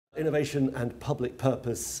Innovation and public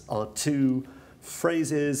purpose are two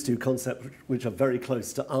phrases, two concepts which are very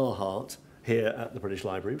close to our heart here at the British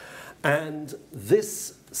Library. And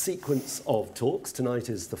this sequence of talks, tonight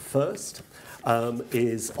is the first, called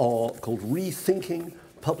Rethinking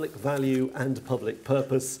Public Value and Public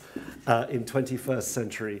Purpose in 21st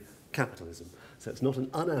Century Capitalism. So it's not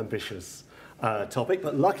an unambitious topic,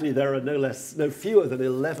 but luckily there are no fewer than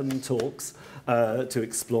 11 talks to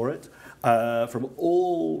explore it.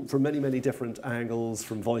 From many different angles,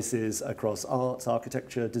 from voices across arts,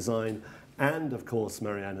 architecture, design, and of course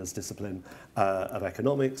Mariana's discipline of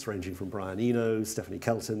economics, ranging from Brian Eno, Stephanie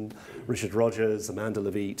Kelton, Richard Rogers, Amanda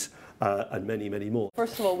Levitt, and many more.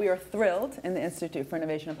 First of all, we are thrilled in the Institute for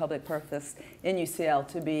Innovation and Public Purpose in UCL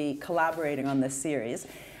to be collaborating on this series.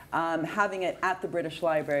 Having it at the British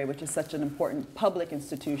Library, which is such an important public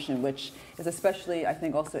institution, which is especially, I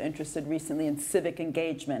think, also interested recently in civic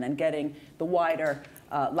engagement and getting the wider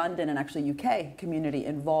London and actually UK community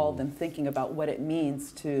involved in thinking about what it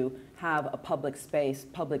means to have a public space,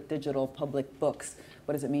 public digital, public books.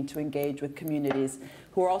 What does it mean to engage with communities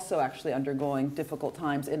who are also actually undergoing difficult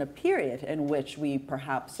times in a period in which we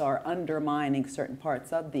perhaps are undermining certain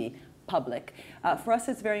parts of the public. For us,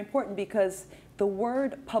 it's very important because the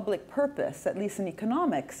word public purpose, at least in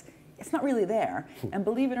economics, it's not really there. And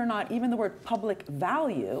believe it or not, even the word public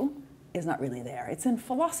value is not really there. It's in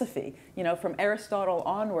philosophy. You know, from Aristotle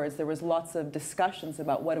onwards, there was lots of discussions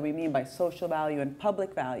about what do we mean by social value and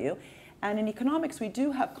public value. And in economics, we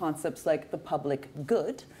do have concepts like the public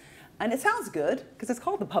good. And it sounds good, because it's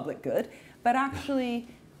called the public good, but actually,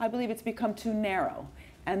 I believe it's become too narrow.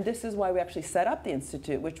 And this is why we actually set up the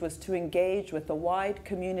Institute, which was to engage with a wide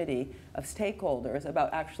community of stakeholders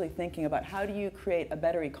about actually thinking about how do you create a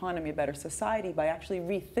better economy, a better society by actually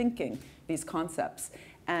rethinking these concepts.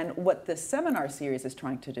 And what this seminar series is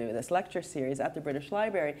trying to do, this lecture series at the British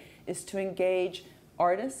Library, is to engage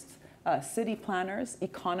artists, city planners,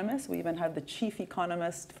 economists. We even have the chief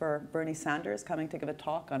economist for Bernie Sanders coming to give a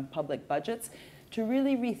talk on public budgets, to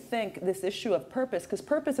really rethink this issue of purpose, because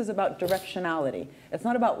purpose is about directionality. It's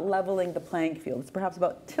not about leveling the playing field. It's perhaps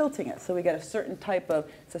about tilting it so we get a certain type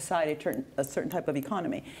of society, a certain type of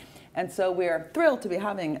economy. And so we're thrilled to be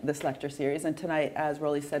having this lecture series, and tonight, as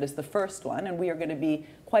Roly said, is the first one, and we are going to be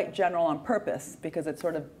quite general on purpose, because it's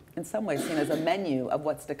sort of, in some ways, seen as a menu of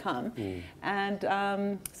what's to come.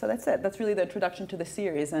 And so that's it. That's really the introduction to the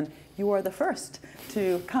series, and you are the first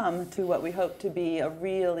to come to what we hope to be a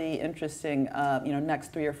really interesting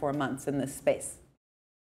next 3 or 4 months in this space.